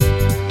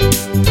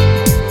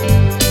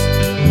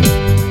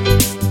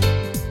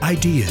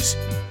ideas,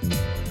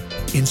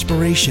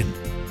 inspiration,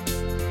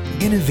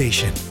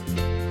 innovation.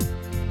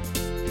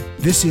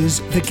 This is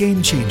The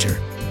Game Changer.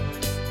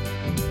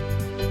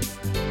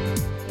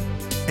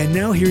 And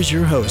now here's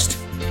your host,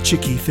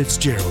 Chicky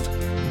Fitzgerald.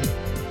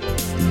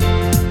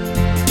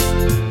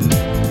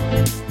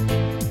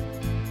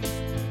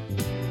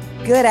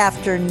 Good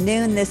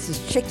afternoon. This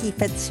is Chicky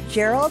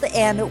Fitzgerald,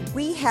 and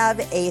we have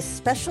a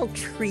special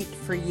treat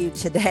for you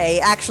today.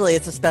 Actually,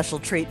 it's a special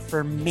treat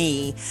for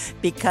me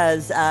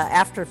because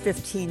after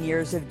 15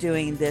 years of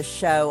doing this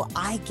show,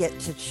 I get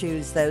to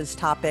choose those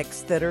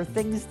topics that are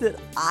things that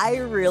I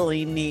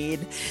really need.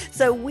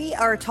 So we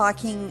are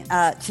talking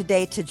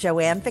today to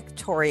Joanne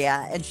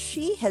Victoria, and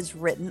she has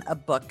written a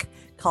book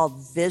called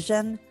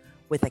Vision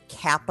with a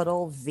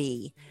capital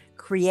V.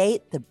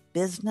 Create the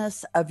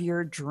business of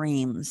your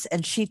dreams.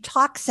 And she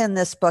talks in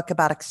this book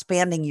about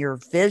expanding your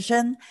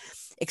vision,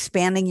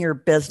 expanding your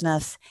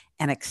business,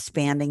 and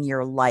expanding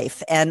your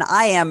life. And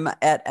I am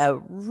at a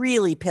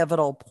really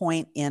pivotal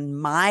point in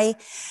my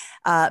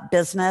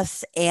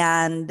business.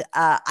 And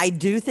I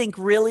do think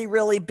really,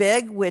 really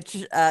big,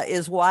 which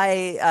is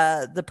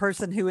why the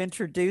person who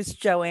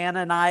introduced Joanne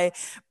and I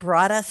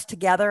brought us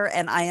together.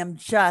 And I am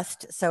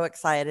just so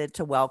excited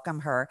to welcome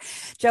her.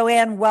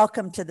 Joanne,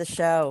 welcome to the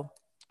show.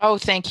 Oh,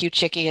 thank you,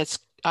 Chicky.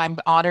 I'm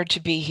honored to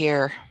be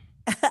here.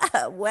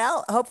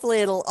 Well,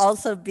 hopefully it'll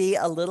also be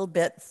a little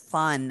bit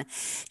fun.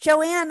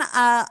 Joanne,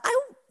 I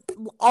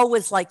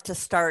always like to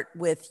start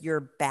with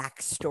your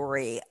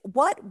backstory.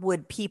 What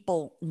would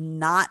people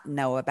not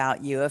know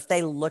about you if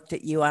they looked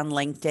at you on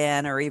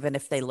LinkedIn or even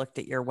if they looked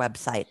at your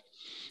website?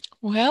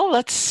 Well,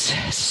 let's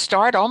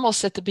start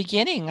almost at the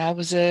beginning. I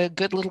was a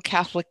good little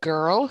Catholic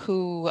girl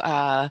who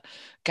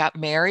got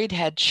married,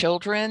 had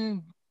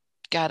children,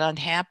 got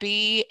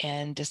unhappy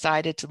and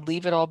decided to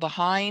leave it all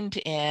behind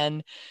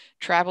and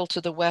travel to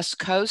the West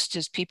Coast,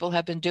 as people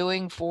have been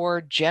doing for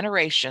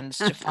generations,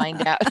 to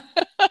find out,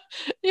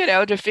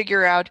 to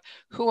figure out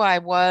who I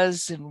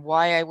was and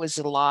why I was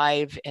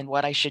alive and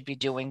what I should be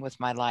doing with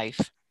my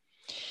life.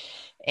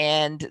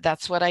 And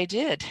that's what I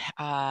did.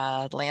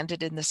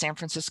 Landed in the San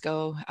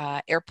Francisco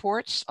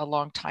airport a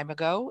long time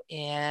ago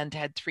and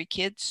had 3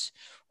 kids,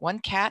 1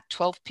 cat,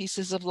 12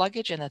 pieces of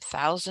luggage, and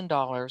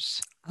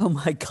 $1,000. Oh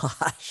my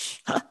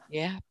gosh.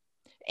 Yeah.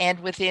 And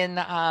within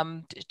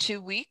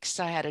 2 weeks,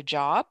 I had a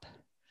job,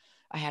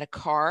 I had a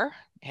car,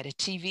 I had a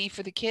TV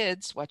for the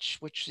kids, which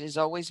is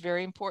always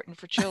very important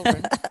for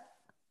children,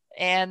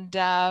 and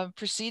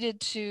proceeded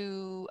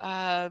to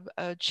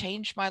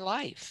change my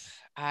life.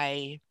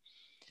 I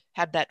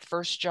had that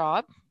first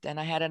job, then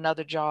I had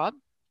another job,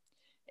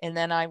 and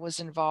then I was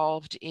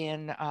involved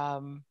in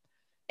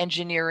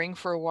engineering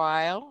for a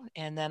while,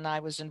 and then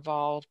I was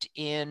involved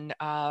in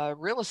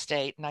real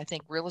estate. And I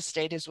think real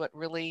estate is what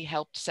really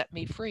helped set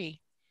me free,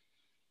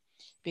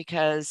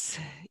 because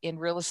in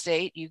real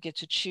estate, you get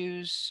to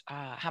choose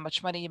how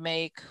much money you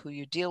make, who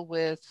you deal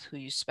with, who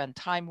you spend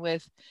time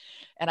with.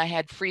 And I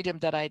had freedom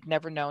that I'd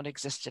never known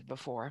existed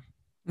before.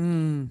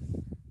 And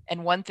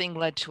one thing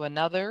led to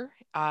another.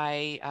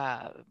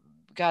 I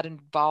got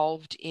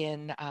involved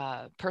in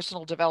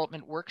personal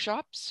development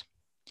workshops,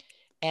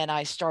 and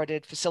I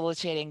started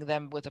facilitating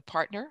them with a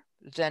partner,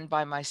 then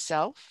by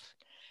myself.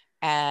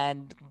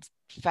 And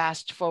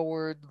fast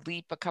forward,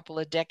 leap a couple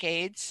of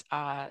decades,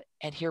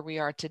 and here we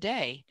are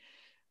today,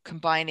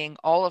 combining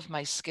all of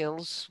my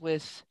skills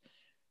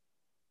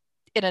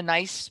in a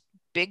nice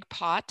big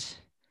pot,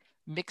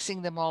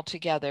 mixing them all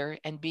together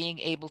and being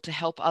able to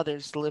help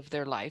others live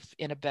their life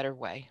in a better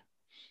way.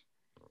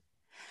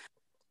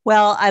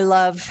 Well, I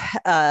love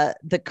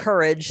the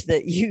courage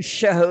that you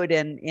showed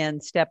in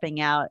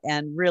stepping out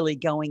and really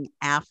going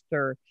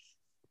after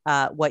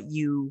what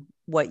you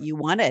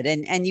wanted,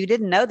 and you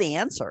didn't know the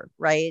answer,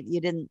 right? You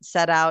didn't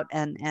set out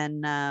and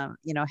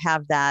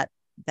have that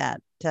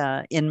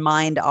in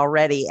mind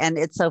already. And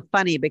it's so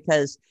funny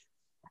because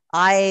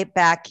must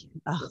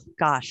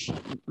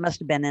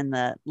have been in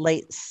the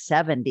late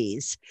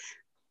 70s.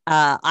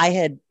 I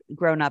had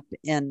grown up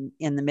in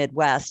the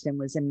Midwest and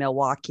was in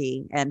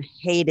Milwaukee and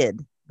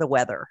hated the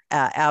weather,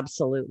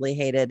 absolutely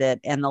hated it.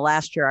 And the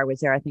last year I was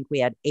there, I think we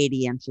had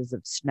 80 inches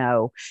of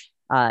snow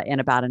in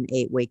about an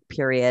 8-week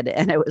period.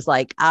 And it was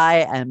like,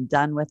 I am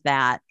done with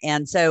that.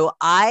 And so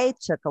I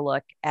took a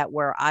look at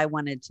where I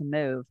wanted to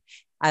move.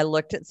 I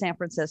looked at San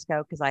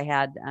Francisco because I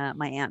had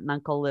my aunt and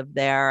uncle lived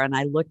there. And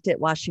I looked at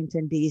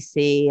Washington,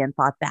 D.C. and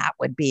thought that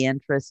would be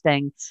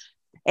interesting.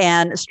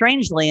 And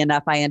strangely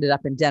enough, I ended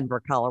up in Denver,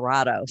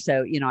 Colorado.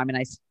 So,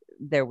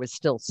 there was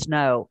still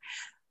snow.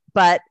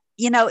 But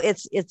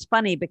it's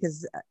funny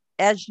because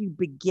as you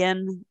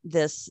begin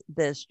this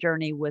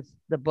journey with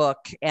the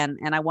book, and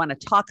I want to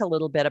talk a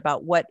little bit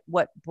about what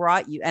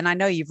brought you, and I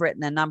know you've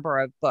written a number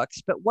of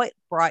books, but what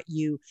brought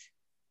you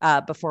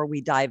before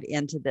we dive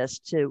into this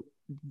to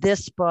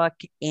this book,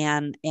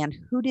 and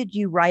who did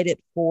you write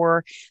it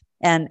for,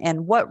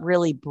 and what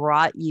really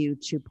brought you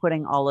to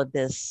putting all of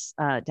this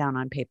down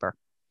on paper?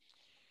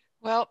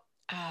 Well,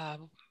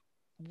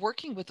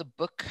 working with a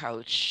book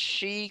coach,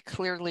 she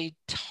clearly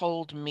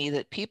told me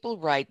that people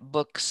write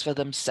books for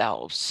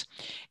themselves.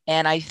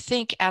 And I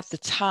think at the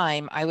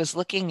time I was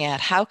looking at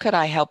how could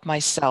I help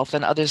myself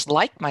and others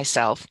like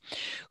myself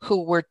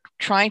who were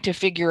trying to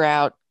figure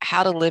out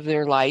how to live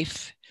their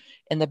life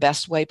in the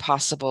best way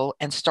possible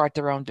and start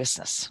their own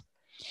business.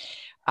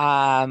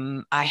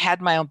 I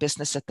had my own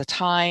business at the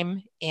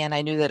time, and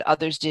I knew that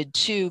others did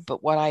too.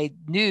 But what I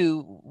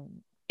knew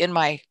in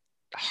my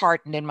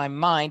heart and in my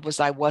mind was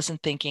I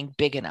wasn't thinking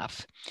big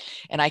enough.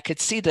 And I could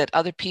see that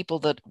other people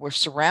that were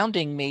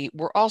surrounding me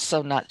were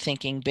also not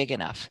thinking big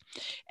enough.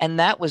 And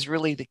that was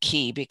really the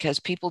key, because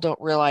people don't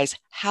realize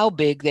how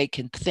big they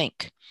can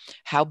think,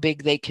 how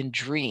big they can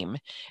dream.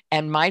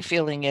 And my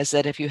feeling is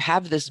that if you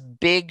have this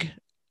big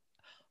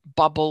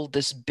bubble,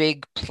 this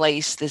big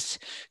place, this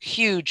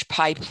huge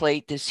pie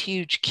plate, this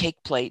huge cake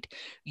plate,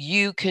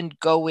 you can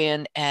go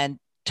in and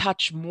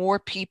touch more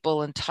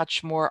people and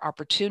touch more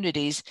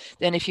opportunities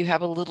than if you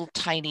have a little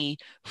tiny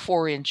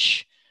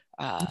 4-inch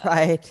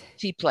Right.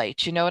 tea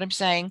plate. You know what I'm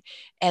saying?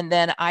 And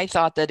then I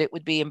thought that it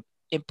would be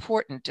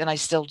important, and I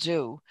still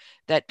do,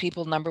 that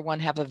people, number one,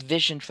 have a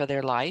vision for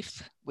their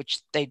life,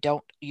 which they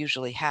don't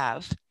usually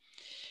have.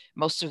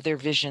 Most of their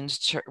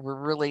visions were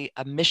really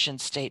a mission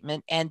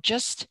statement, and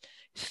just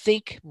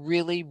think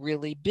really,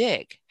 really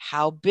big.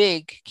 How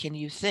big can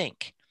you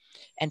think?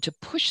 And to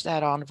push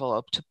that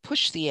envelope, to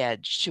push the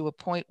edge to a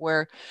point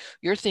where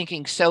you're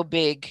thinking so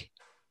big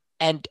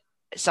and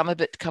some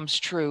of it comes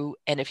true.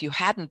 And if you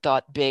hadn't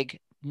thought big,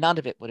 none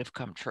of it would have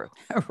come true.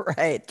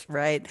 Right,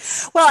 right.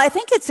 Well, I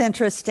think it's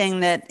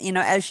interesting that,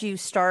 as you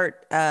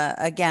start,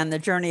 again, the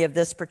journey of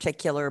this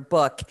particular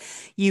book,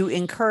 you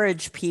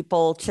encourage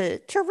people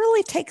to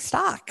really take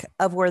stock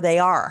of where they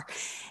are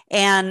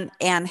and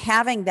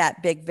having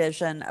that big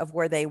vision of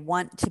where they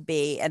want to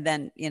be, and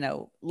then,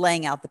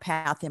 laying out the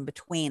path in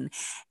between.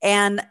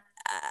 And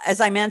as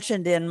I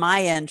mentioned in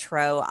my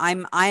intro,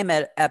 I'm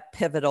at a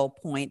pivotal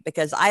point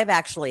because I've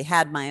actually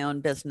had my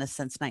own business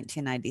since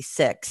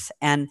 1996,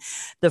 and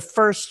the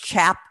first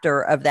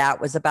chapter of that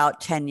was about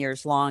 10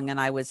 years long, and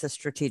I was a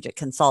strategic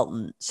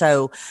consultant.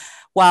 So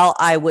while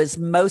I was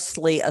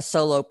mostly a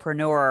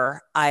solopreneur,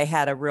 I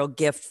had a real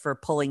gift for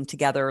pulling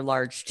together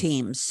large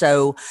teams.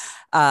 So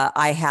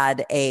I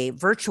had a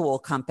virtual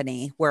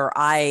company where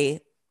I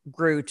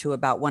grew to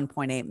about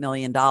 $1.8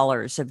 million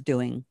of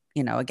doing,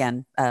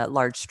 again,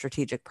 large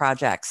strategic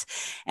projects.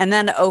 And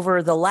then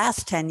over the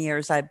last 10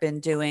 years, I've been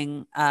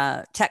doing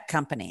tech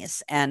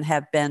companies and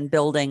have been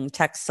building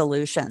tech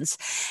solutions.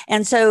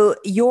 And so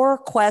your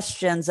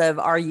questions of,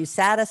 are you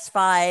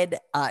satisfied?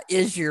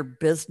 Is your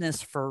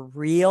business for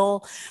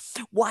real?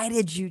 Why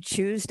did you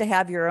choose to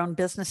have your own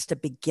business to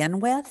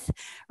begin with?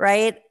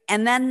 Right.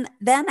 And then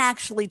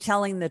actually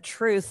telling the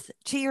truth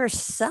to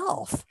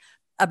yourself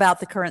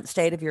about the current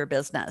state of your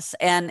business.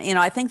 And,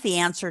 I think the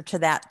answer to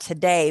that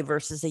today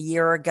versus a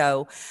year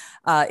ago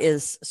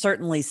is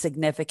certainly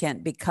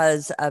significant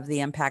because of the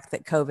impact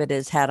that COVID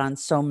has had on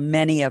so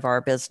many of our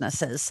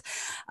businesses.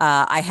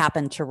 I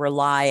happen to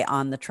rely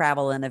on the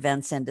travel and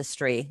events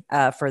industry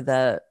for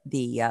the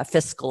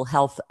fiscal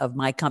health of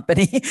my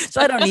company.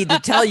 So I don't need to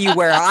tell you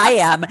where I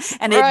am.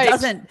 And Right.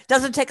 It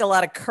doesn't take a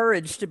lot of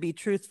courage to be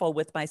truthful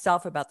with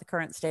myself about the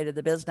current state of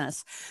the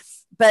business.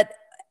 But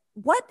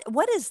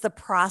what is the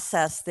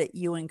process that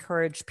you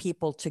encourage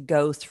people to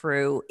go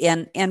through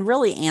in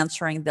really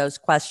answering those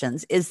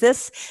questions? Is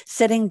this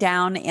sitting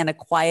down in a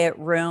quiet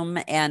room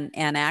and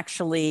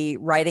actually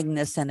writing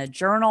this in a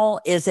journal?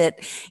 Is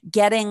it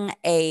getting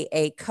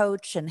a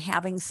coach and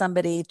having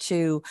somebody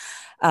to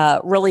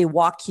really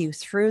walk you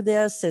through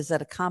this? Is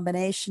it a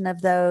combination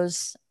of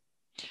those?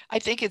 I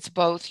think it's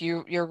both.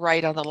 You're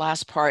right on the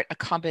last part, a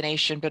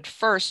combination. But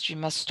first, you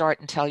must start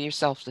and tell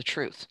yourself the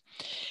truth.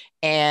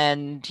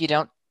 And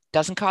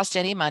doesn't cost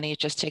any money. It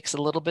just takes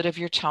a little bit of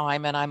your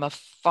time. And I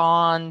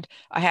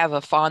have a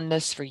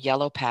fondness for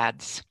yellow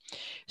pads.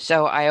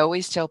 So I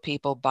always tell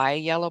people, buy a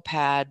yellow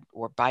pad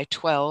or buy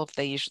 12.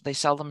 They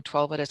sell them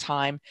 12 at a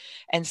time,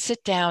 and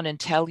sit down and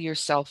tell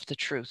yourself the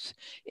truth.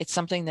 It's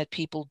something that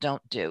people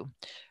don't do.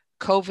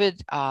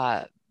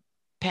 COVID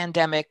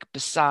pandemic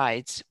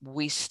besides,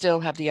 we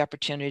still have the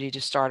opportunity to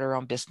start our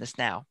own business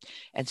now.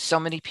 And so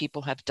many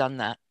people have done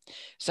that.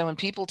 So when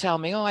people tell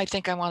me, oh, I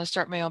think I want to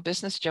start my own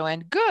business,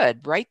 Joanne,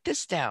 good, write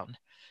this down.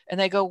 And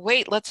they go,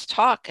 wait, let's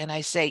talk. And I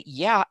say,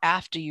 yeah,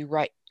 after you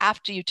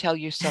tell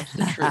yourself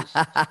the truth.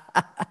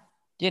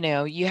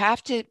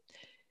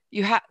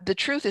 The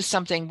truth is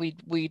something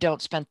we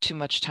don't spend too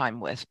much time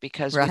with,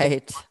 because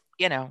Right.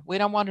 we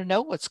don't want to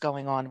know what's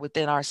going on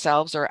within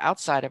ourselves or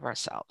outside of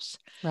ourselves.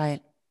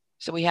 Right.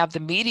 So we have the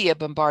media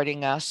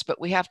bombarding us,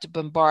 but we have to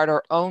bombard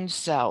our own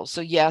selves.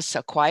 So yes,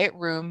 a quiet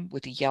room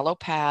with a yellow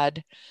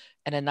pad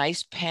and a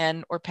nice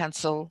pen or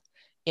pencil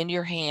in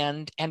your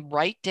hand, and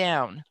write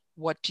down,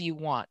 what do you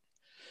want?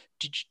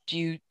 Do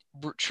you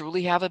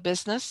truly have a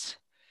business?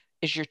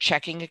 Is your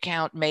checking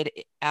account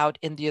made out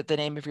in the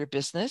name of your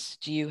business?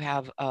 Do you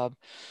have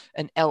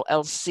an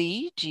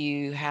LLC? Do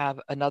you have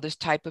another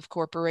type of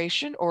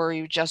corporation? Or are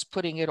you just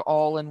putting it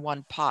all in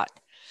one pot?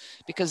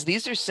 because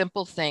these are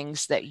simple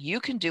things that you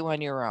can do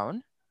on your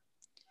own.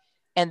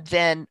 And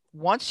then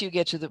once you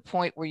get to the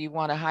point where you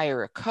want to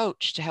hire a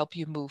coach to help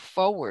you move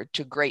forward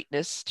to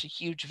greatness, to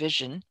huge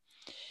vision,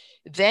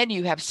 then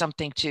you have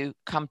something to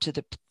come to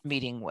the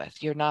meeting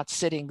with. You're not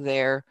sitting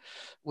there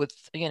with,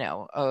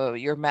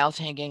 your mouth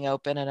hanging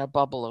open and a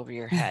bubble over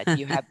your head.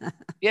 You have,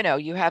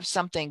 you have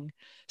something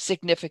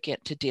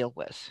significant to deal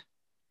with.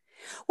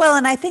 Well,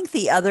 and I think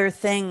the other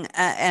thing,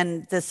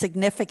 and the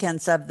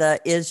significance of the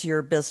is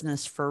your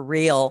business for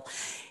real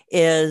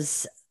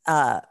is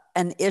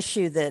an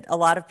issue that a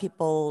lot of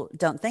people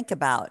don't think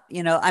about.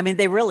 I mean,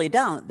 they really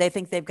don't. They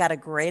think they've got a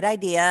great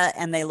idea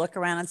and they look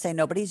around and say,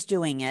 nobody's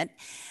doing it.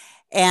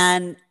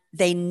 And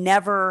they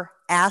never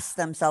ask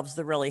themselves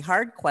the really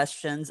hard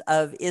questions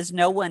of, is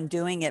no one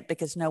doing it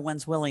because no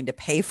one's willing to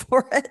pay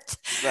for it?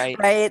 Right.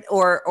 Right.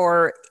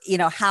 Or,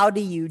 how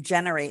do you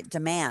generate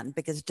demand?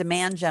 Because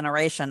demand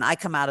generation, I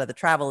come out of the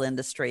travel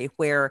industry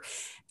where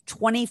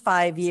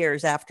 25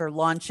 years after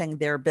launching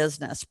their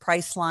business,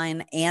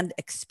 Priceline and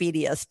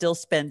Expedia still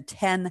spend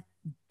 $10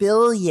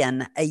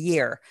 billion a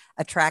year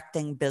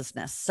attracting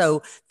business.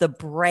 So the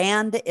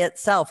brand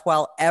itself,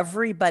 while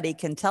everybody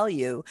can tell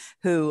you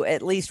who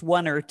at least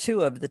one or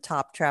two of the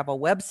top travel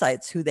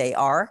websites who they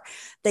are,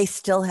 they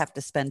still have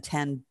to spend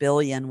 10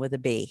 billion with a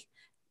B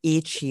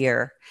each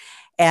year.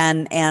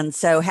 And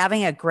so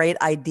having a great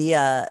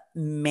idea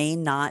may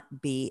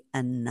not be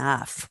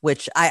enough,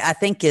 which I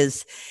think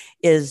is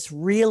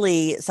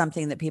really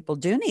something that people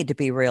do need to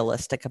be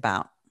realistic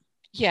about.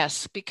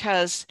 Yes,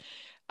 because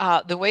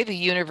the way the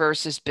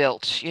universe is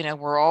built,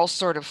 we're all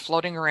sort of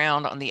floating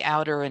around on the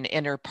outer and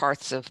inner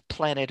parts of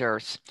planet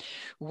Earth.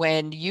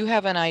 When you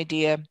have an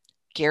idea,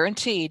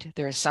 guaranteed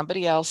there is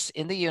somebody else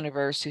in the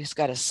universe who's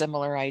got a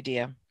similar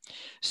idea.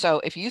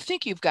 So if you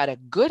think you've got a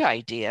good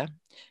idea,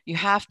 you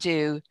have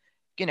to,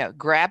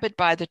 grab it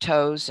by the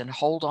toes and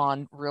hold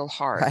on real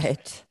hard.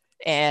 Right.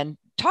 And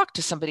talk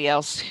to somebody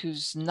else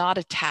who's not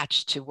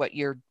attached to what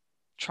you're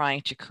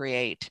trying to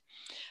create.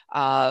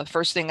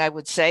 First thing I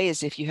would say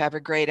is, if you have a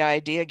great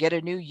idea, get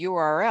a new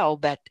URL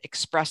that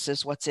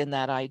expresses what's in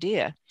that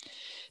idea.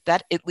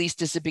 That at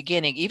least is a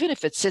beginning, even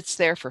if it sits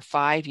there for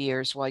 5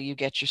 years while you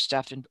get your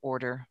stuff in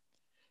order.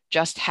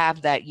 Just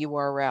have that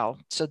URL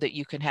so that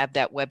you can have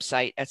that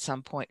website at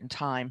some point in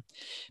time.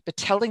 But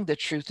telling the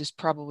truth is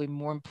probably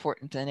more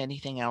important than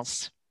anything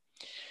else.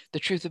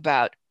 The truth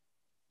about,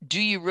 do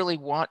you really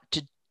want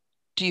to,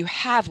 do you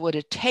have what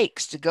it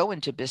takes to go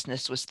into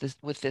business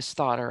with this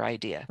thought or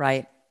idea?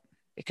 Right.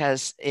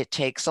 Because it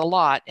takes a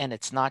lot, and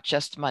it's not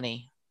just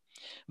money.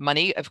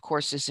 Money, of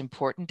course, is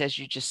important, as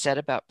you just said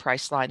about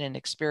Priceline and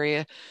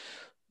Expedia.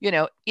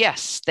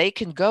 Yes, they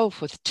can go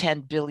with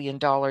 $10 billion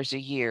a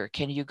year.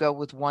 Can you go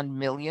with $1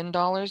 million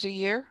a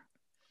year?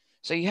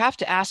 So you have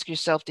to ask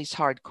yourself these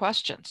hard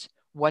questions.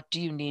 What do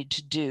you need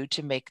to do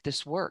to make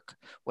this work?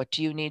 What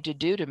do you need to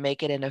do to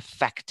make it an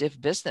effective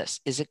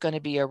business? Is it going to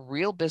be a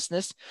real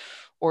business,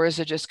 or is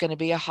it just going to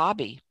be a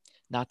hobby?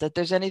 Not that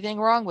there's anything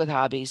wrong with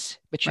hobbies,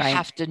 but you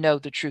have to know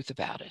the truth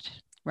about it.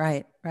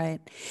 Right, right.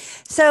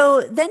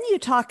 So then you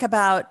talk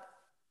about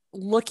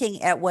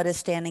looking at what is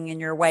standing in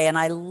your way. And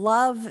I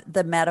love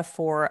the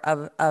metaphor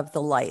of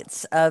the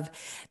lights, of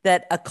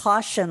that a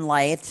caution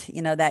light,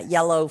 that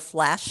yellow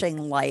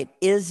flashing light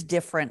is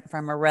different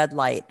from a red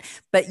light,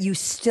 but you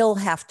still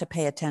have to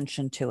pay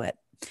attention to it.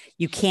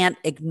 You can't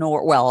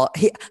ignore, well,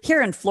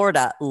 here in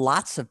Florida,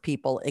 lots of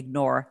people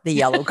ignore the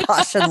yellow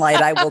caution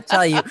light. I will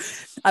tell you,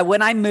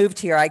 when I moved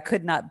here, I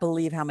could not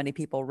believe how many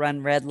people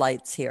run red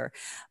lights here.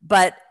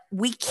 But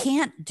we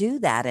can't do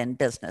that in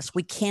business.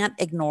 We can't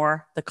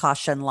ignore the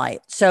caution light.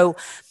 So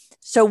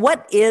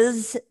what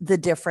is the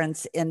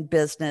difference in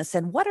business,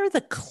 and what are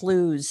the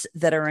clues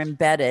that are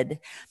embedded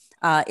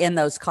in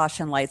those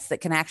caution lights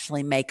that can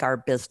actually make our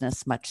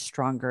business much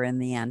stronger in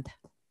the end?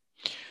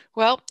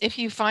 Well, if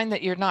you find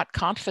that you're not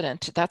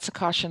confident, that's a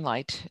caution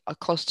light,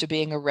 close to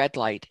being a red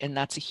light, and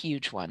that's a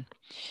huge one.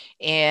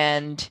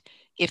 And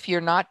if you're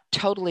not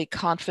totally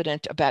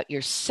confident about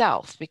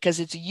yourself,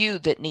 because it's you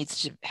that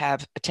needs to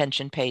have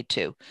attention paid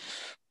to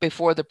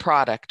before the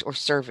product or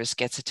service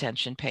gets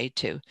attention paid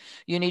to,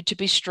 you need to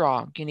be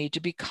strong. You need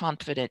to be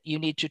confident. You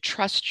need to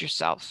trust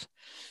yourself.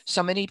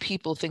 So many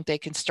people think they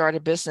can start a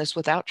business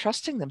without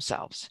trusting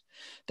themselves.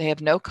 They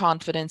have no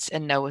confidence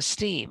and no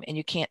esteem, and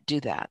you can't do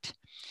that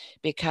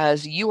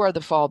because you are the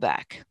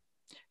fallback.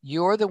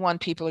 You're the one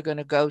people are going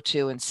to go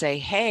to and say,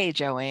 hey,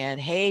 Joanne,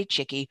 hey,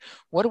 Chickie,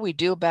 what do we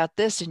do about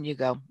this? And you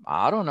go,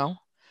 I don't know.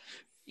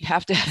 You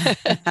have to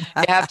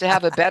you have to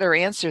have a better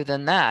answer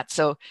than that.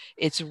 So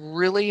it's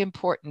really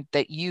important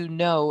that you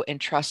know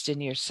and trust in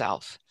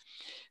yourself.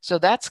 So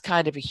that's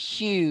kind of a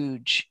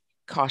huge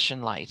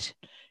caution light.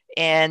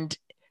 And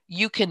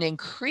you can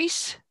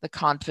increase the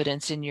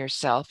confidence in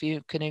yourself.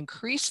 You can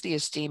increase the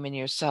esteem in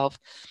yourself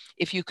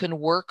if you can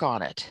work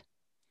on it.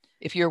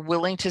 If you're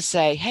willing to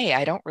say, hey,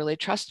 I don't really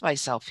trust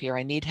myself here,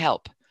 I need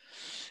help.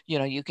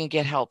 You can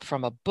get help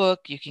from a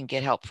book, you can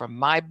get help from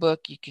my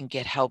book, you can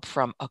get help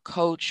from a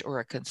coach or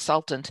a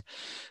consultant.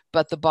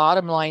 But the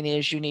bottom line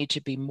is you need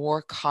to be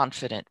more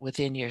confident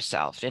within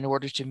yourself in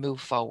order to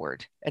move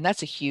forward. And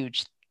that's a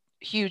huge,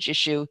 huge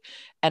issue.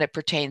 And it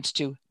pertains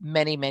to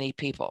many, many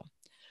people.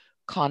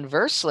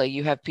 Conversely,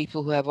 you have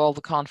people who have all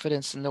the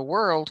confidence in the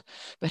world,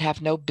 but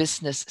have no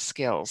business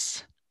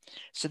skills.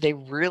 So they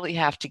really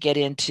have to get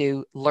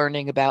into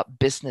learning about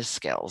business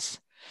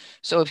skills.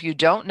 So if you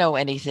don't know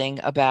anything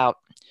about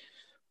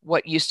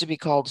what used to be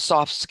called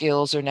soft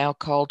skills are now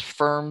called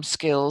firm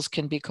skills,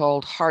 can be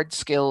called hard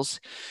skills,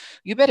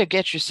 you better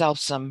get yourself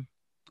some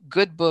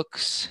good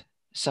books,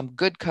 some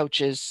good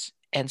coaches,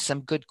 and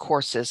some good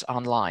courses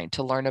online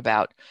to learn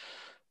about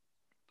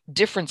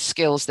different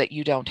skills that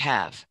you don't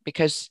have.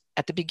 Because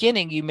at the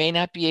beginning, you may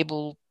not be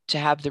able to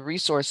have the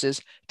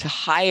resources to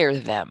hire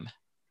them,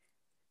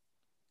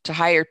 to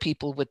hire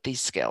people with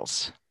these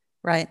skills.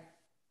 Right.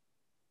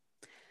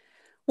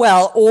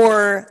 Well,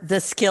 or the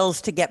skills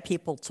to get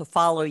people to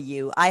follow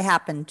you. I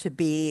happen to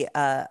be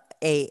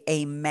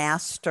a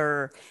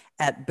master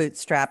at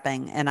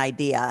bootstrapping an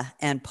idea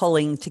and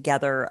pulling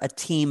together a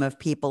team of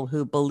people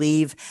who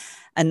believe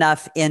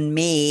enough in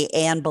me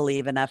and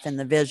believe enough in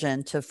the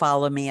vision to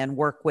follow me and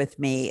work with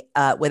me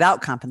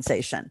without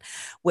compensation,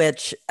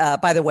 which,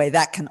 by the way,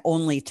 that can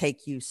only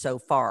take you so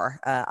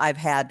far. I've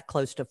had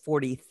close to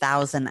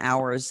 40,000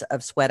 hours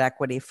of sweat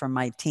equity from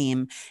my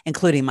team,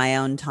 including my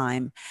own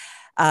time.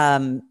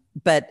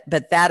 But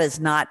that is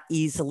not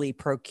easily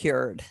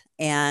procured.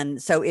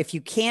 And so if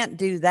you can't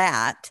do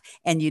that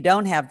and you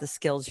don't have the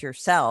skills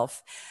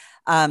yourself,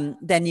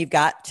 then you've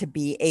got to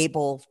be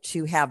able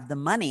to have the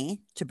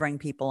money to bring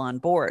people on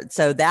board.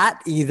 So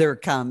that either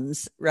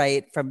comes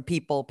right from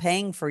people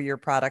paying for your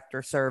product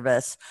or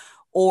service,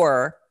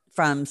 or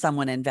from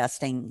someone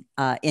investing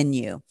in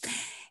you.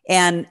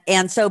 And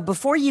so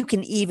before you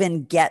can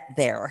even get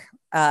there,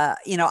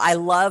 I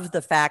love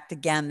the fact,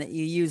 again, that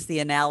you use the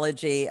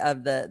analogy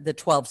of the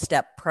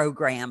 12-step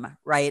program,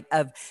 right?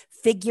 Of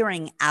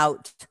figuring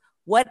out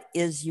what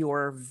is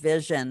your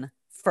vision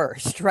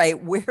first,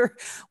 right?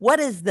 What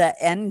is the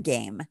end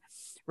game,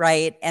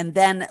 right? And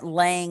then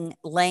laying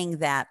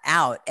that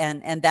out.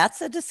 And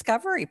that's a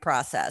discovery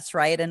process,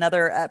 right?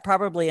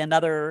 Probably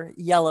another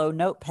yellow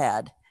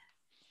notepad.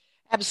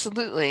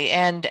 Absolutely.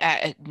 And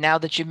now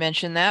that you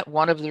mention that,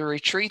 one of the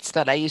retreats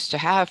that I used to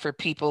have for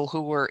people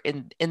who were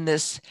in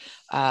this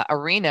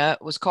arena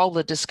was called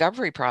the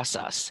discovery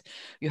process.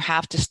 You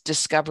have to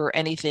discover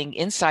anything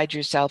inside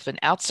yourself and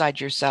outside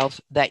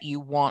yourself that you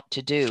want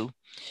to do.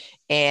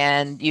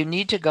 And you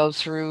need to go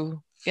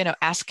through,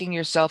 asking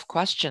yourself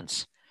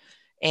questions.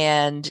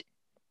 And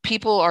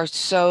people are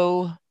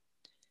so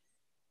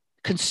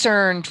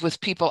concerned with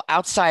people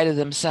outside of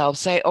themselves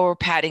say, or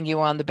patting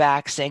you on the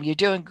back saying, you're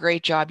doing a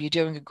great job, you're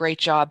doing a great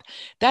job.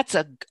 That's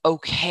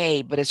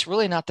okay, but it's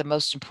really not the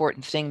most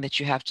important thing that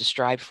you have to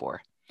strive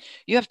for.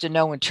 You have to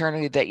know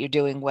internally that you're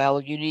doing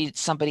well. You need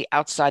somebody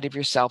outside of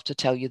yourself to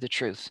tell you the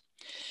truth.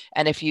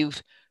 And if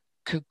you've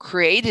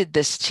created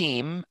this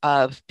team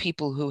of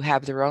people who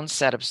have their own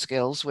set of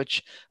skills,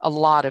 which a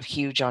lot of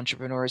huge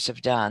entrepreneurs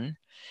have done,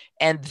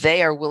 and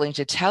they are willing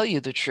to tell you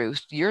the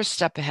truth, you're a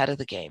step ahead of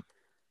the game.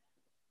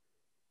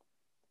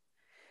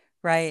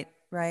 Right.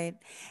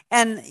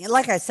 And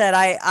like I said,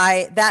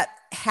 I that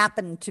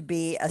happened to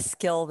be a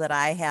skill that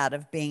I had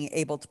of being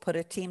able to put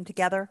a team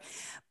together,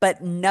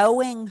 but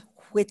knowing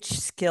which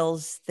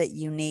skills that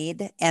you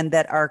need and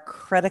that are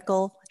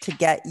critical to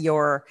get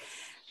your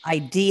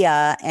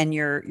idea and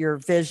your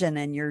vision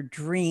and your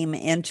dream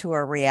into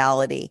a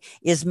reality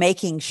is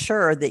making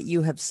sure that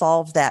you have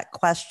solved that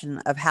question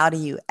of how do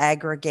you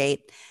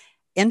aggregate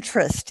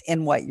interest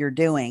in what you're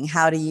doing?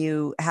 How do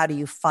you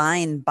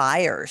find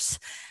buyers?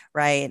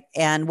 Right.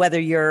 And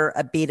whether you're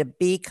a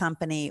B2B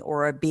company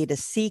or a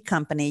B2C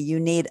company, you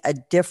need a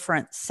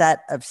different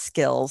set of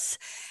skills.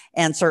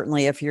 And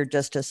certainly if you're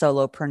just a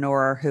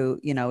solopreneur who,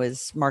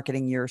 is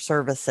marketing your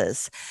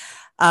services.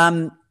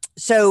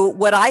 So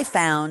what I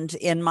found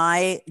in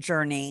my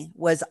journey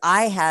was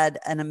I had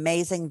an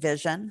amazing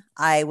vision.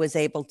 I was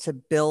able to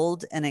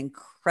build an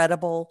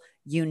incredible,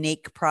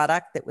 unique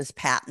product that was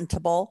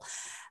patentable.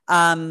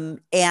 And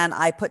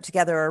I put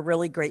together a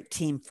really great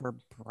team for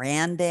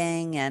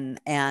branding and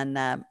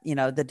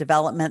the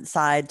development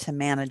side to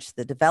manage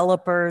the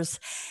developers.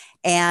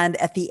 And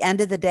at the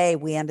end of the day,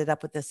 we ended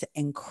up with this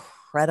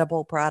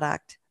incredible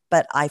product.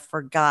 But I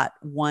forgot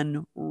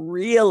one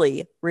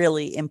really,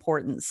 really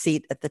important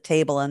seat at the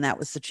table, and that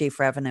was the chief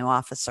revenue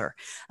officer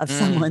of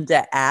someone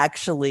to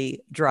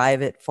actually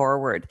drive it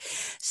forward.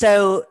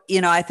 So,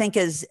 I think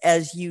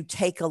as you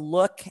take a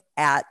look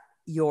at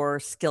your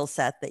skill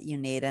set that you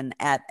need and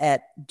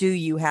at do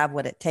you have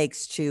what it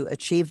takes to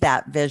achieve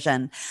that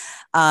vision?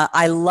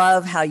 I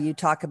love how you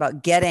talk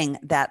about getting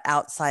that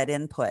outside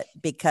input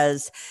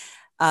because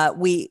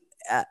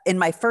in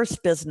my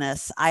first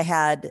business, I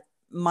had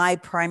my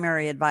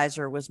primary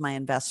advisor was my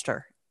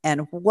investor.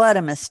 And what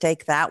a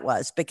mistake that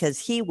was because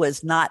he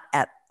was not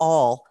at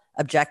all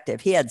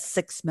objective. He had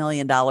 $6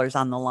 million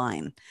on the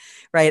line,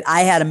 right?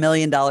 I had $1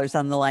 million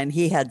on the line.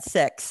 He had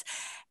six.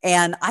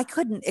 And I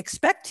couldn't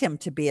expect him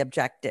to be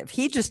objective.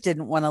 He just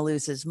didn't want to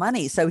lose his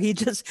money. So he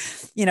just,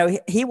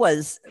 he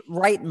was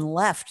right and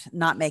left,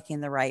 not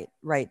making the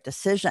right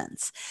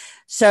decisions.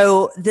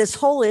 So this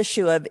whole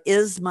issue of,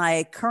 is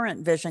my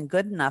current vision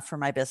good enough for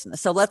my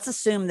business? So let's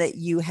assume that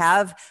you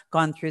have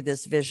gone through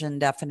this vision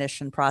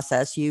definition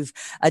process. You've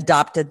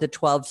adopted the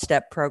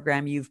 12-step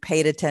program. You've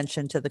paid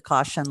attention to the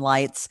caution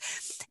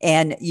lights,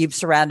 and you've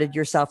surrounded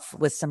yourself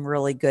with some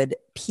really good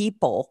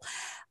people.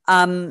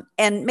 And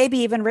maybe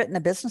even written a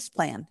business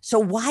plan. So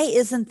why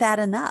isn't that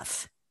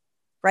enough,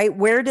 right?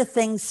 Where do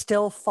things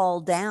still fall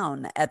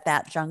down at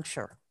that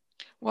juncture?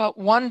 Well,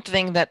 one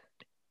thing that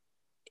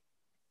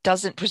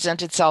doesn't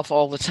present itself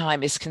all the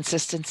time is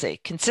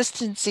consistency.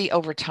 Consistency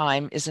over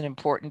time is an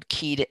important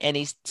key to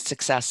any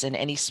success in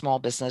any small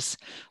business,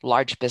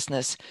 large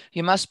business.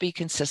 You must be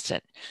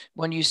consistent.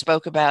 When you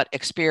spoke about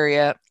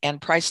Experia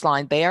and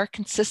Priceline, they are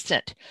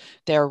consistent.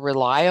 They're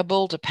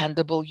reliable,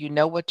 dependable. You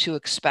know what to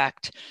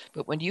expect.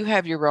 But when you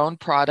have your own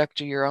product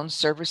or your own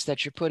service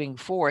that you're putting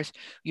forth,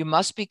 you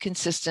must be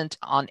consistent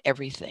on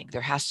everything.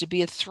 There has to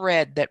be a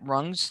thread that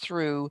runs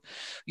through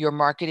your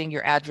marketing,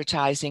 your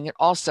advertising, and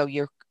also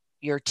your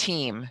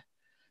team.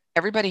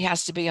 Everybody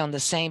has to be on the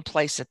same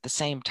place at the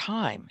same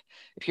time.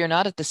 If you're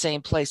not at the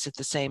same place at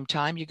the same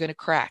time, you're going to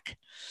crack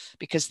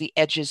because the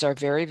edges are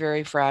very,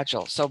 very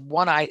fragile. So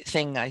one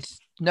thing I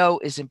know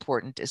is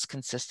important is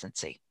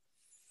consistency.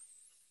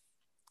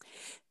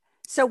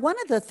 So one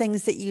of the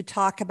things that you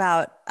talk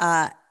about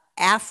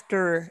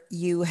after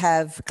you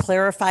have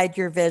clarified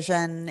your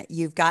vision,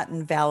 you've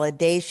gotten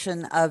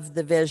validation of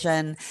the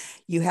vision,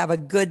 you have a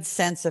good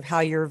sense of how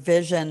your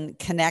vision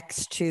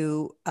connects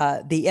to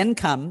the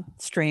income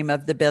stream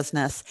of the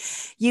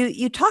business.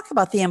 You talk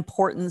about the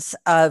importance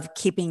of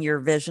keeping your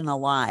vision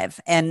alive,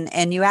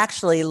 and you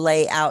actually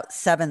lay out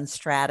 7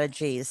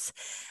 strategies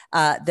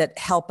that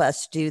help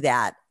us do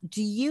that.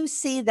 Do you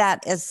see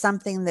that as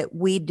something that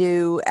we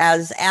do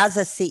as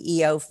a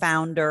CEO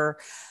founder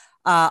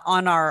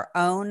on our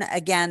own?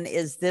 Again,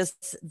 is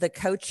this the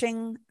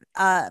coaching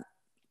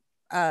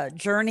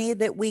journey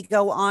that we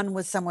go on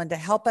with someone to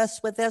help us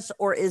with this,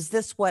 or is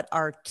this what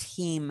our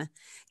team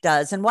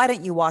does? And why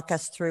don't you walk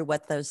us through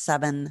what those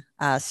 7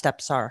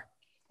 steps are?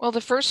 Well,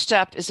 the first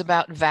step is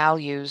about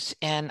values,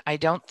 and I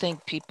don't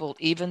think people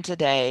even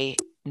today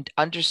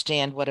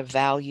understand what a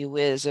value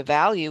is. A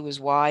value is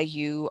why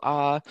you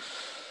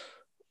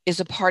is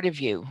a part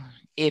of you.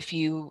 If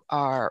you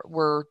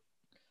were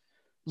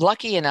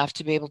lucky enough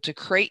to be able to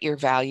create your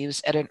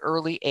values at an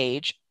early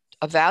age,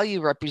 a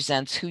value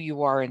represents who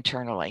you are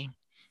internally,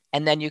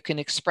 and then you can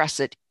express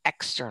it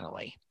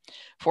externally.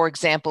 For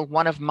example,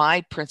 one of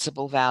my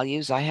principal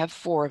values, I have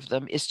 4 of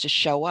them, is to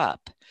show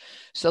up.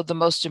 So the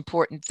most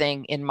important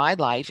thing in my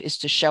life is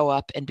to show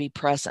up and be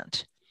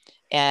present.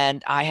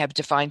 And I have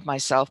defined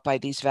myself by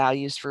these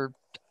values for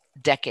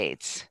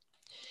decades.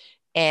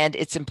 And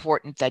it's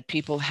important that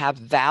people have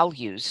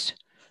values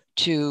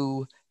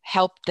to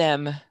help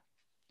them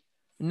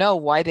know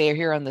why they are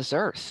here on this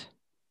earth.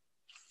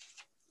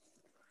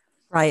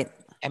 Right.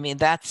 I mean,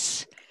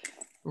 that's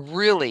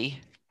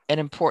really an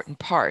important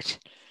part.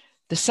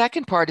 The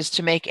second part is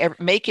to make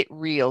it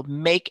real.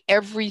 Make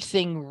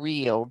everything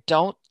real.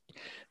 Don't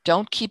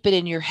keep it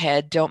in your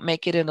head. Don't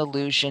make it an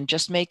illusion.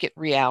 Just make it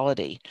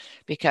reality.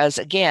 Because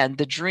again,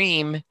 the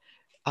dream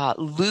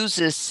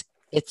loses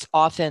its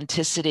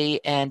authenticity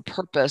and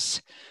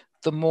purpose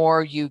the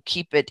more you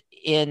keep it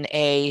in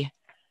a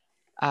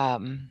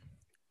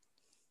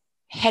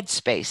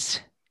headspace,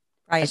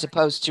 right, as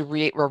opposed to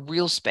a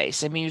real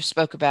space. I mean, you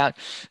spoke about,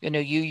 you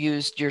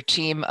used your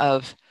team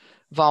of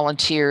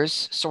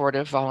volunteers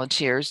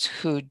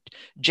who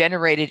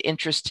generated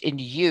interest in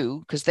you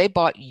because they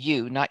bought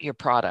you, not your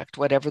product,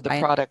 whatever the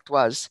product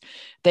was.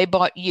 They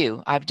bought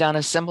you. I've done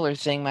a similar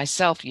thing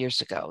myself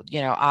years ago.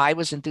 I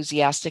was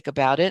enthusiastic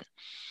about it.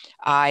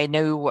 I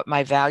knew what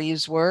my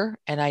values were,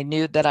 and I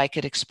knew that I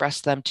could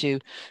express them to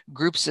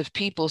groups of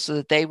people so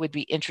that they would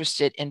be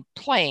interested in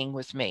playing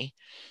with me.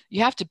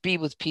 You have to be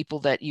with people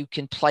that you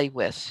can play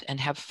with and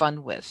have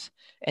fun with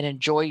and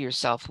enjoy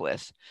yourself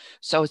with.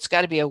 So it's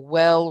got to be a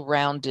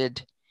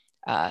well-rounded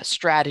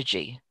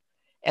strategy.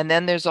 And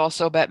then there's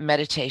also about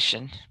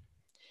meditation.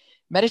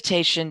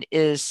 Meditation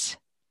is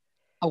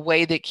a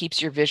way that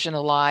keeps your vision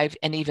alive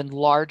and even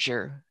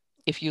larger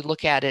if you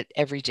look at it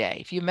every day.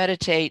 If you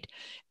meditate,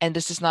 and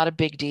this is not a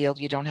big deal,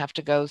 you don't have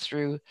to go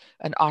through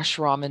an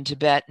ashram in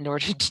Tibet in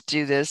order to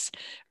do this,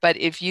 but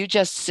if you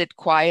just sit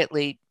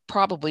quietly,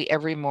 probably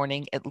every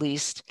morning at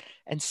least,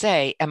 and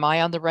say, am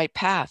I on the right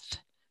path?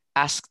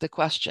 Ask the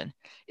question,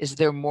 is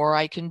there more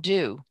I can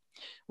do?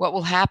 What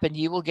will happen?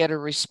 You will get a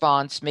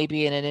response,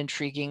 maybe in an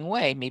intriguing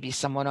way. Maybe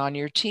someone on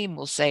your team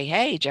will say,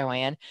 hey,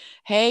 Joanne,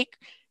 hey,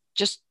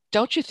 just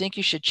don't you think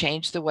you should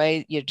change the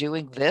way you're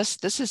doing this?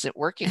 This isn't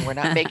working. We're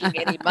not making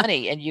any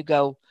money. And you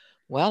go,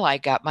 well, I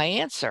got my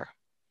answer.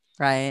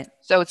 Right.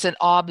 So it's an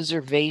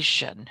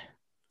observation.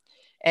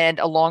 And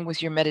along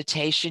with your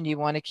meditation, you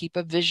want to keep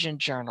a vision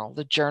journal.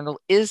 The journal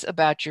is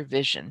about your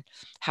vision.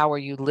 How are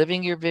you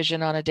living your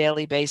vision on a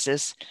daily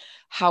basis?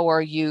 How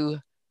are you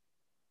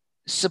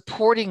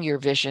supporting your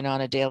vision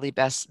on a daily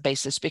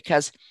basis?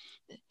 Because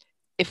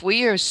if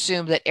we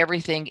assume that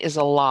everything is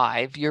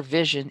alive, your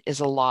vision is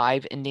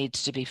alive and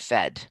needs to be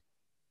fed.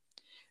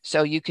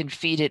 So you can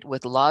feed it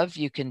with love,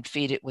 you can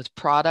feed it with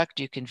product,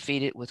 you can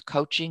feed it with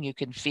coaching, you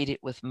can feed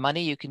it with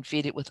money, you can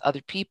feed it with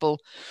other people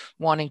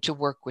wanting to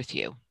work with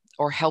you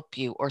or help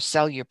you or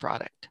sell your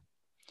product.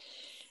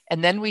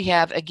 And then we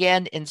have,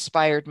 again,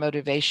 inspired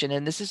motivation.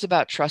 And this is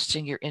about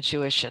trusting your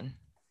intuition.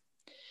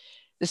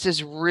 This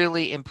is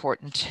really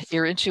important.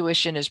 Your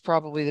intuition is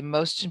probably the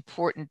most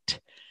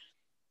important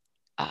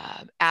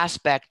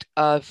aspect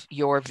of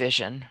your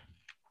vision.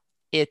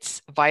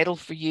 It's vital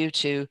for you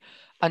to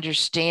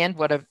understand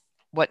what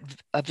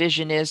a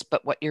vision is,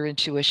 but what your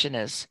intuition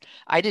is.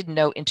 I didn't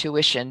know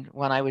intuition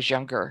when I was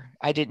younger.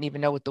 I didn't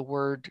even know the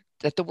word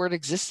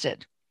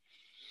existed.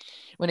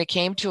 When it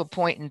came to a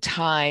point in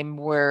time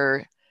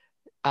where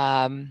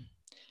I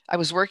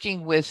was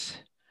working with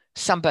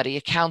somebody,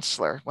 a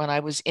counselor, when I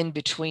was in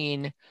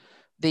between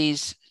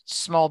these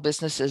small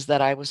businesses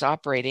that I was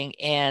operating,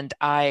 and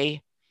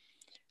I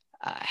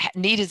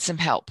needed some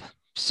help.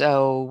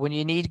 So when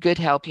you need good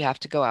help, you have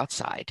to go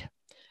outside.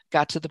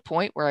 Got to the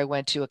point where I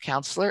went to a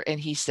counselor and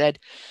he said,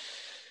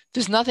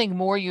 there's nothing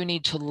more you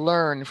need to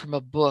learn from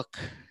a book.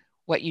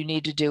 What you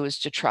need to do is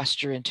to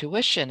trust your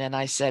intuition. And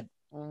I said,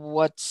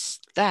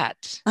 what's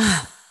that?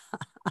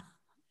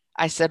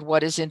 I said,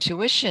 what is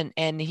intuition?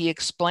 And he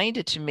explained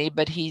it to me,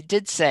 but he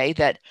did say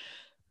that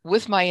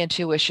with my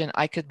intuition,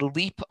 I could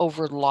leap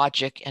over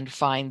logic and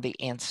find the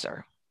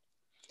answer.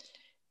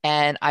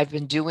 And I've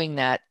been doing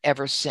that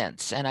ever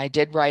since. And I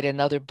did write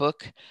another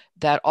book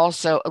that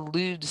also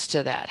alludes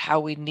to that, how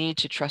we need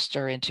to trust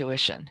our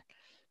intuition,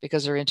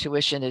 because our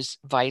intuition is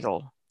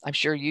vital. I'm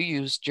sure you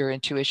used your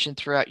intuition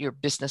throughout your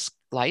business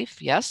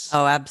life. Yes?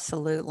 Oh,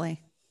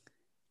 absolutely.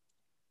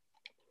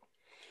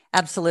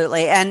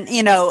 Absolutely. And,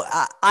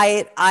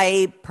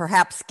 I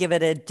perhaps give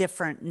it a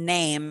different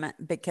name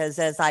because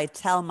as I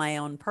tell my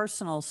own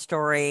personal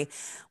story,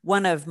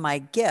 one of my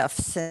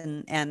gifts,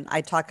 and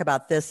I talk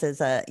about this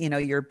as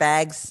your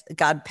bags,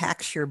 God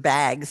packs your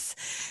bags,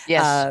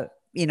 Yes.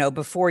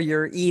 Before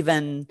you're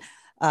even,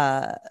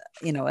 a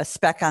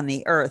speck on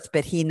the earth,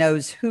 but he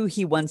knows who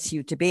he wants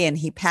you to be. And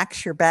he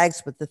packs your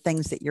bags with the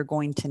things that you're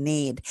going to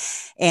need.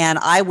 And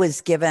I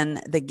was given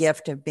the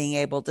gift of being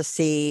able to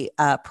see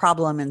a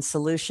problem and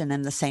solution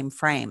in the same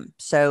frame.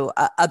 So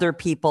other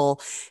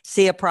people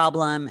see a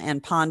problem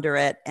and ponder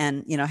it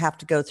and, have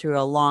to go through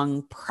a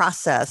long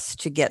process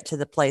to get to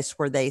the place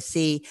where they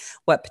see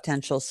what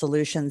potential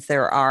solutions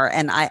there are.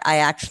 And I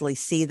actually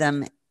see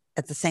them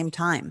at the same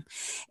time.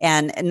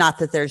 And not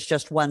that there's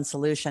just one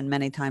solution.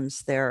 Many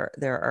times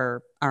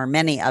there are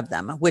many of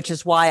them, which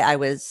is why I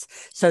was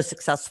so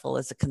successful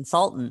as a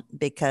consultant,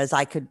 because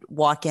I could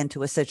walk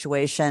into a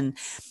situation,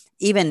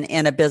 even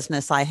in a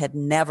business I had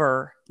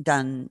never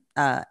done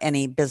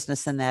any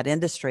business in that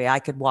industry. I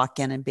could walk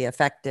in and be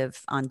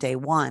effective on day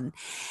one.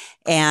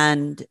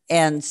 And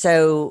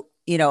so,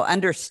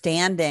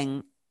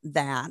 understanding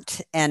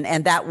that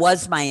and that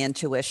was my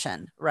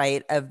intuition,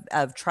 right,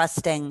 of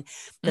trusting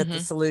that the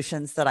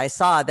solutions that I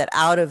saw, that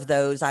out of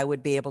those I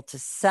would be able to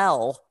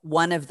sell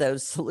one of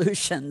those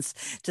solutions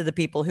to the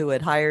people who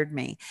had hired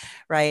me,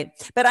 right?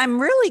 But I'm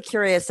really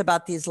curious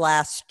about these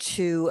last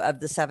two of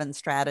the 7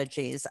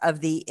 strategies, of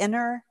the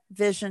inner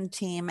vision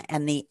team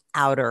and the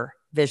outer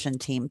vision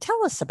team.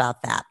 Tell us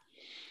about that.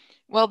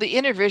 Well, the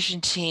inner vision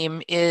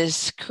team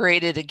is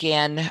created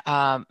again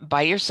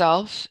by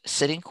yourself,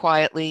 sitting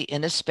quietly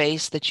in a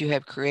space that you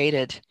have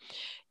created.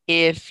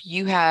 If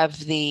you have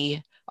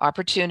the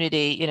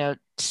opportunity,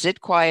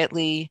 sit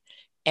quietly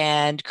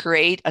and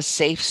create a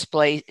safe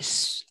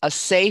place,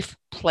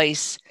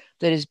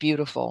 that is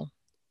beautiful.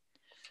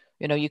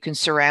 You can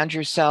surround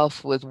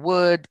yourself with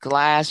wood,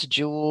 glass,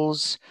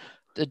 jewels.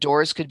 The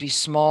doors could be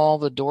small,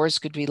 the doors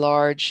could be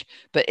large,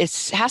 but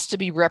it has to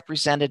be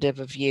representative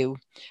of you.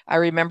 I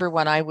remember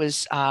when I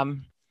was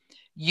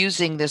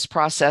using this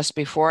process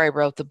before I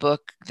wrote the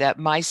book, that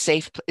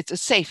it's a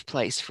safe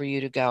place for you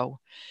to go.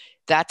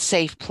 That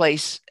safe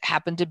place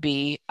happened to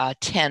be a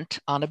tent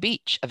on a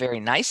beach, a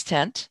very nice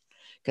tent,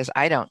 because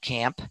I don't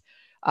camp.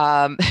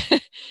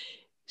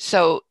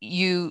 So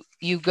you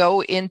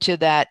go into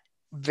that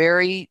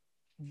very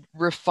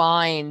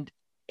refined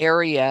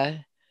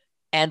area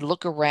and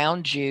look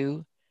around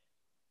you,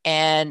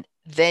 and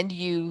then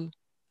you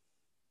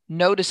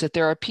notice that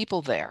there are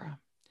people there.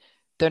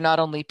 They're not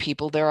only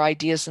people, there are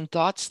ideas and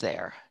thoughts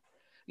there.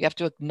 You have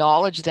to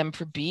acknowledge them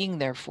for being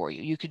there for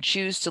you. You can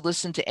choose to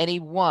listen to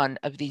any one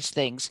of these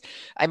things.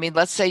 I mean,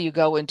 let's say you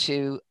go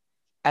into,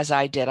 as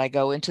I did, I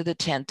go into the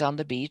tent on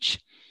the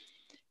beach,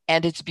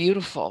 and it's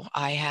beautiful.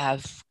 I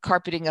have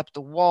carpeting up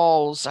the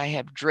walls. I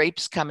have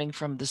drapes coming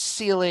from the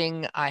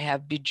ceiling. I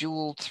have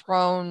bejeweled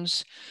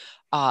thrones.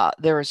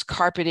 There is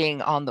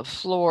carpeting on the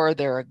floor.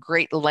 There are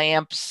great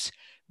lamps,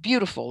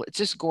 beautiful. It's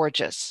just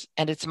gorgeous.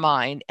 And it's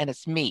mine and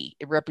it's me.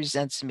 It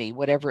represents me,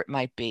 whatever it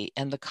might be,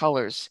 and the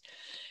colors.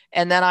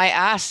 And then I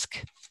ask,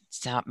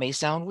 it may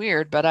sound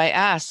weird, but I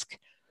ask,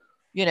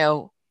 you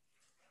know,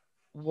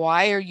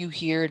 why are you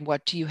here and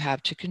what do you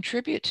have to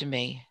contribute to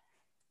me?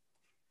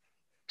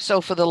 So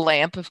for the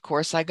lamp, of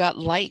course, I got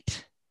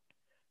light.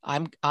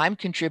 I'm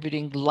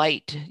contributing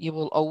light. You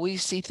will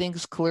always see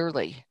things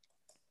clearly.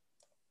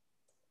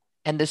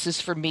 And this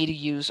is for me to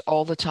use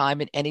all the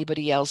time, and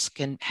anybody else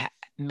can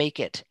make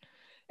it.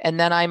 And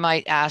then I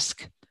might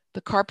ask,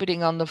 the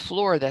carpeting on the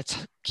floor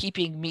that's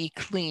keeping me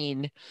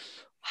clean,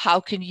 how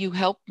can you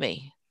help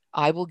me?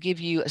 I will give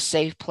you a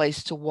safe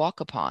place to walk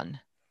upon.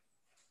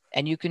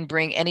 And you can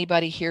bring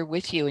anybody here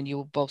with you and you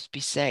will both be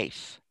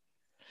safe.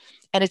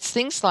 And it's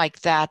things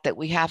like that that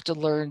we have to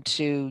learn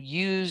to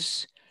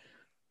use.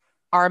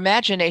 Our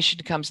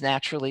imagination comes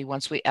naturally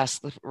once we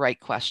ask the right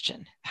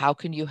question. How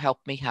can you help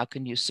me? How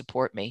can you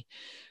support me?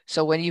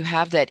 So when you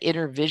have that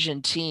inner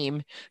vision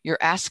team, you're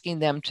asking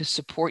them to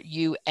support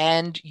you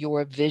and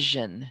your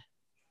vision.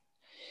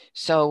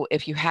 So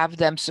if you have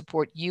them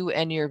support you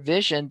and your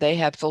vision, they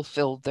have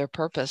fulfilled their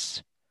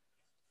purpose.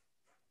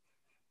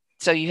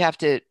 So you have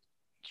to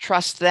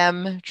trust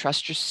them,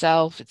 trust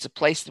yourself. It's a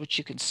place which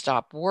you can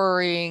stop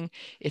worrying.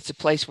 It's a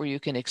place where you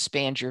can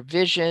expand your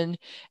vision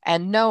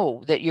and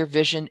know that your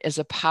vision is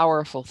a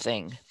powerful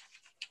thing.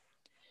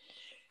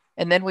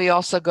 And then we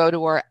also go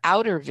to our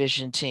outer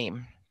vision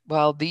team.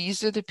 Well,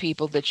 these are the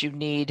people that you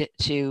need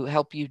to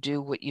help you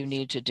do what you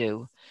need to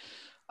do.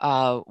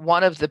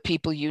 One of the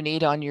people you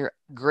need on your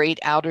great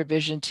outer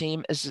vision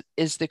team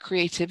is the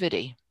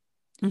creativity.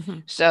 Mm-hmm.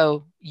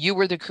 So you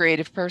were the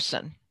creative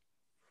person.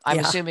 I'm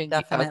assuming.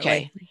 Definitely.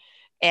 Okay.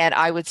 And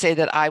I would say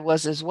that I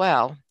was as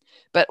well.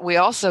 But we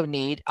also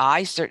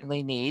I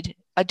certainly need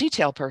a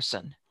detail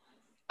person.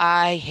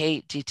 I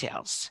hate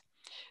details.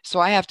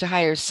 So I have to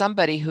hire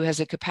somebody who has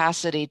a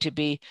capacity to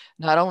be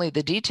not only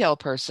the detail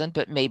person,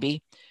 but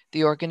maybe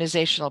the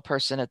organizational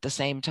person at the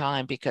same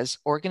time, because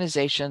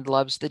organization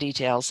loves the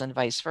details and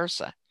vice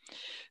versa.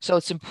 So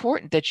it's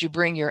important that you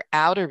bring your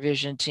outer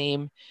vision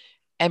team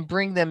and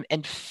bring them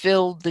and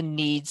fill the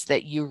needs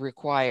that you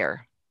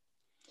require.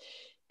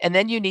 And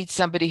then you need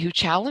somebody who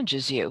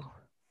challenges you.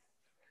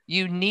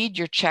 You need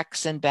your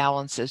checks and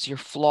balances, your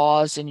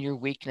flaws and your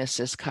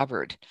weaknesses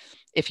covered.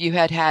 If you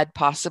had had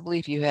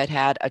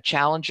a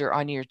challenger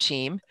on your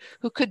team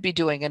who could be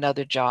doing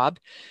another job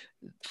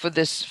for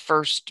this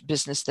first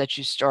business that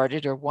you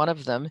started, or one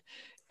of them,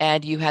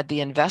 and you had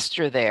the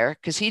investor there,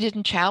 because he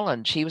didn't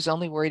challenge. He was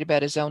only worried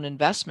about his own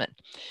investment.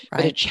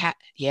 Right. But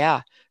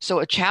so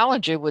a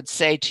challenger would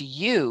say to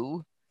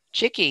you,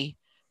 Chicky,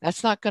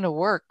 that's not going to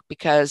work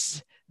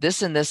because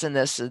this and this and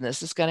this and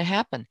this is going to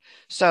happen.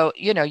 So,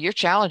 your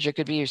challenger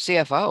could be your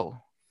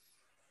CFO.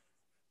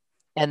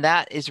 And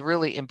that is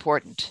really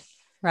important.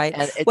 Right.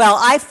 Well,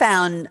 I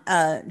found,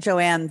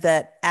 Joanne,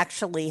 that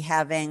actually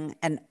having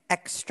an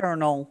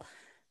external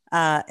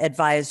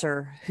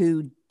advisor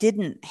who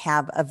didn't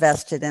have a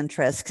vested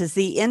interest, because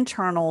the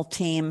internal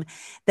team,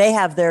 they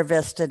have their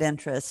vested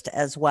interest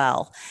as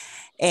well.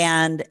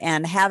 And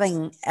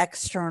having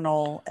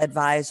external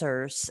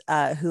advisors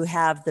who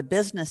have the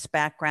business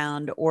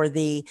background or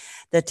the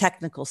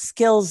technical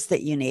skills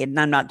that you need, and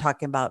I'm not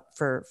talking about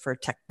for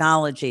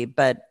technology,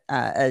 but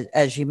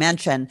as you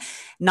mentioned,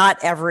 not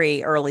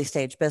every early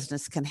stage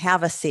business can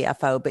have a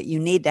CFO, but you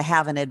need to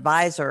have an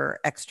advisor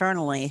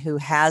externally who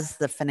has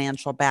the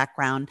financial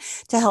background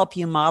to help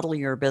you model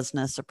your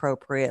business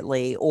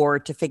appropriately, or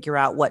to figure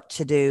out what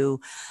to do,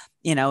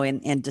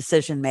 in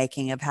decision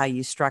making of how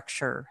you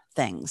structure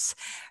things,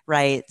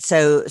 right?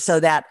 So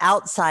that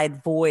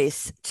outside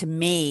voice to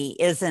me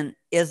isn't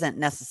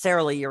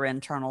necessarily your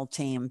internal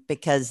team,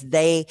 because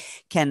they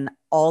can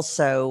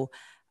also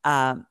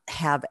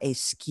have a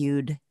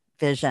skewed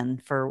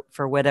vision for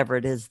whatever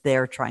it is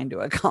they're trying to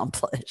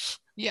accomplish.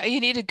 Yeah,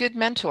 you need a good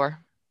mentor.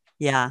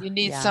 Yeah. You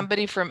need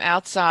somebody from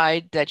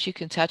outside that you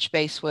can touch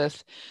base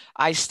with.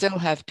 I still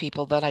have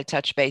people that I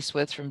touch base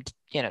with from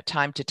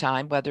time to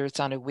time, whether it's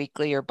on a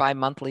weekly or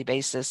bi-monthly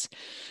basis,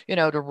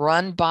 to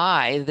run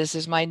by, this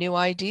is my new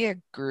idea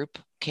group.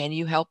 Can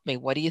you help me?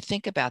 What do you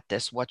think about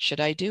this? What should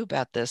I do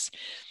about this?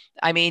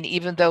 I mean,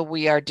 even though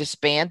we are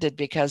disbanded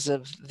because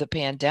of the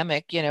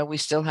pandemic, we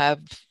still have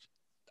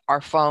our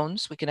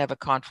phones. We can have a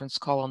conference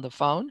call on the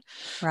phone.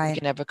 Right. We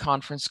can have a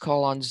conference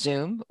call on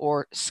Zoom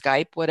or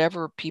Skype,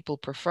 whatever people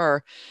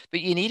prefer.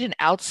 But you need an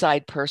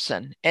outside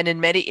person. And in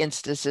many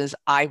instances,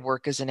 I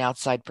work as an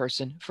outside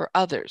person for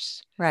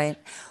others. Right.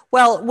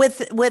 Well,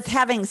 with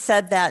having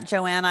said that,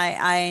 Joanne,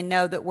 I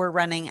know that we're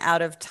running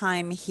out of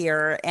time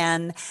here.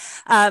 And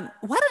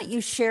why don't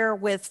you share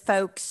with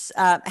folks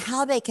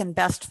how they can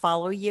best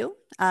follow you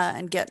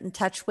and get in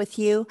touch with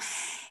you?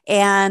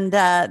 And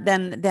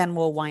then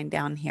we'll wind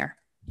down here.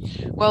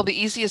 Well, the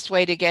easiest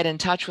way to get in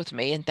touch with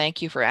me, and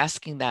thank you for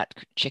asking that,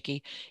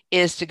 Chicky,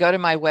 is to go to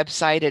my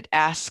website at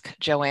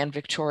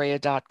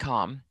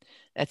askjoannevictoria.com.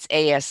 That's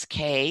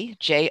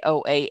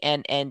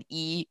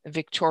AskJoanne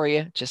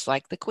Victoria, just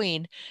like the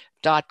Queen,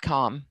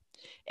 .com.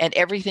 And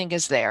everything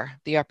is there.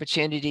 The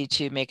opportunity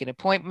to make an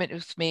appointment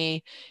with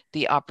me,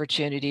 the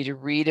opportunity to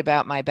read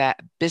about my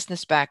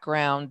business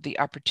background, the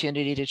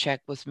opportunity to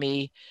check with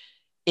me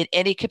in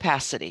any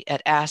capacity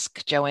at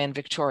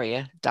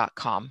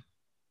askjoannevictoria.com.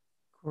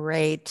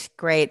 Great,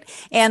 great.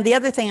 And the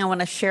other thing I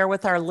want to share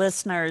with our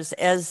listeners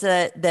is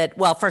that,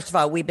 well, first of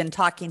all, we've been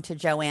talking to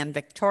Joanne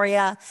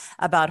Victoria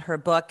about her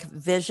book,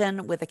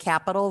 Vision with a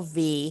capital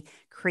V,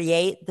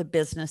 Create the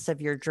Business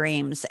of Your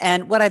Dreams.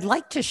 And what I'd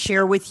like to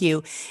share with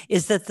you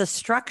is that the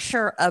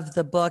structure of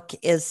the book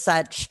is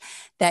such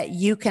that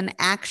you can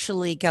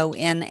actually go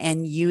in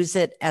and use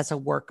it as a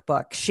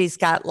workbook. She's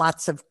got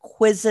lots of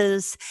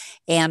quizzes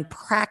and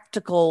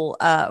practical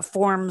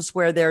forms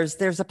where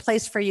there's a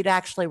place for you to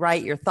actually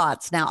write your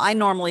thoughts. Now, I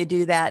normally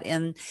do that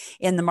in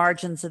the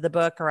margins of the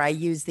book, or I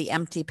use the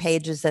empty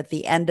pages at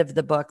the end of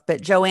the book. But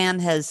Joanne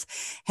has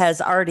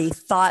already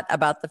thought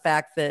about the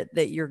fact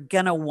that you're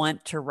going to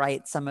want to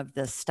write some of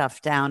this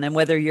stuff down. And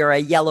whether you're a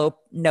yellow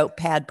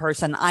notepad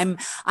person, I'm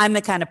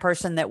the kind of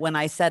person that when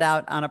I set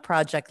out on a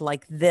project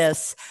like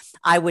this,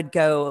 I would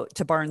go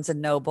to Barnes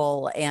and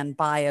Noble and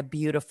buy a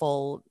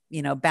beautiful,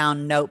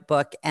 bound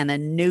notebook and a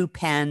new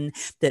pen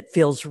that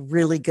feels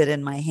really good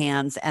in my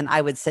hands. And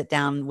I would sit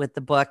down with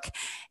the book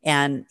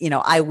and,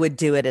 I would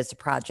do it as a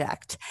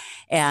project.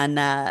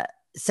 And,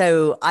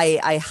 so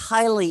I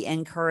highly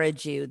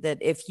encourage you that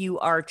if you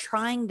are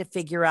trying to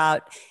figure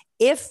out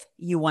if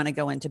you want to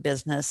go into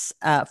business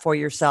for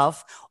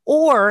yourself,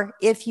 or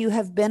if you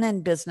have been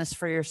in business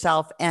for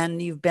yourself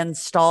and you've been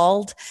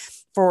stalled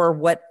for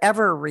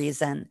whatever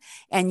reason,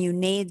 and you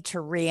need to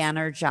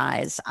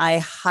re-energize, I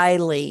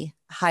highly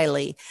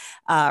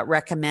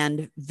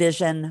recommend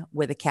Vision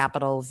with a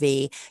capital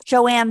V.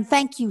 Joanne,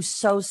 thank you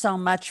so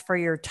much for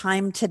your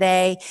time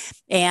today.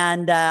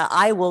 And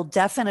I will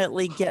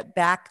definitely get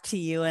back to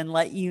you and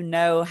let you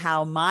know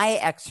how my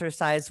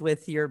exercise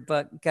with your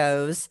book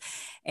goes.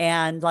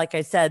 And like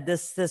I said,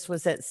 this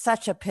was at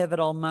such a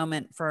pivotal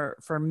moment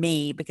for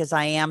me, because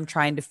I am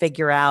trying to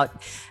figure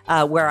out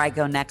where I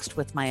go next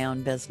with my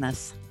own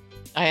business.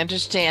 I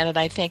understand. And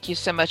I thank you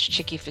so much,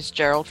 Chickie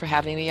Fitzgerald, for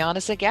having me on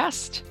as a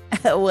guest.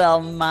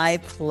 Well, my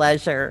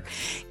pleasure.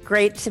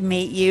 Great to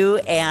meet you,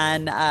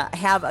 and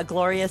have a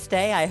glorious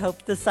day. I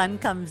hope the sun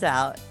comes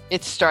out.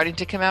 It's starting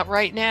to come out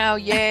right now.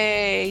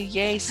 Yay.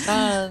 Yay,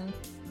 sun.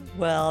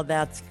 Well,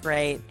 that's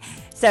great.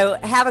 So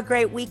have a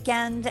great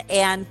weekend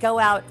and go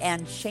out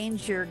and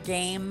change your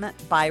game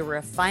by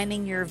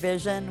refining your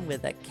vision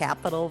with a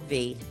capital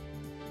V.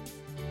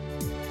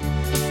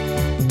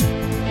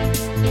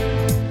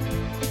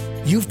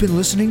 You've been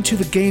listening to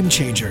The Game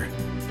Changer.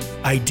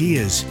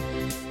 Ideas,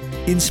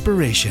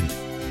 inspiration,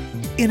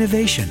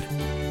 innovation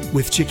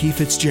with Chickie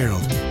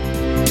Fitzgerald.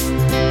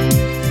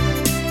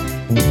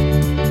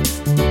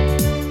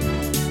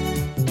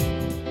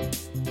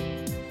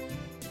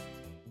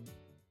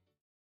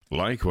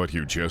 Like what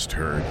you just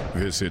heard?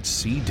 Visit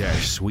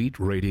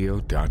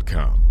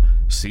c-suiteradio.com.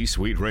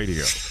 C-Suite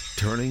Radio,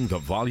 turning the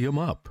volume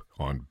up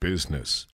on business.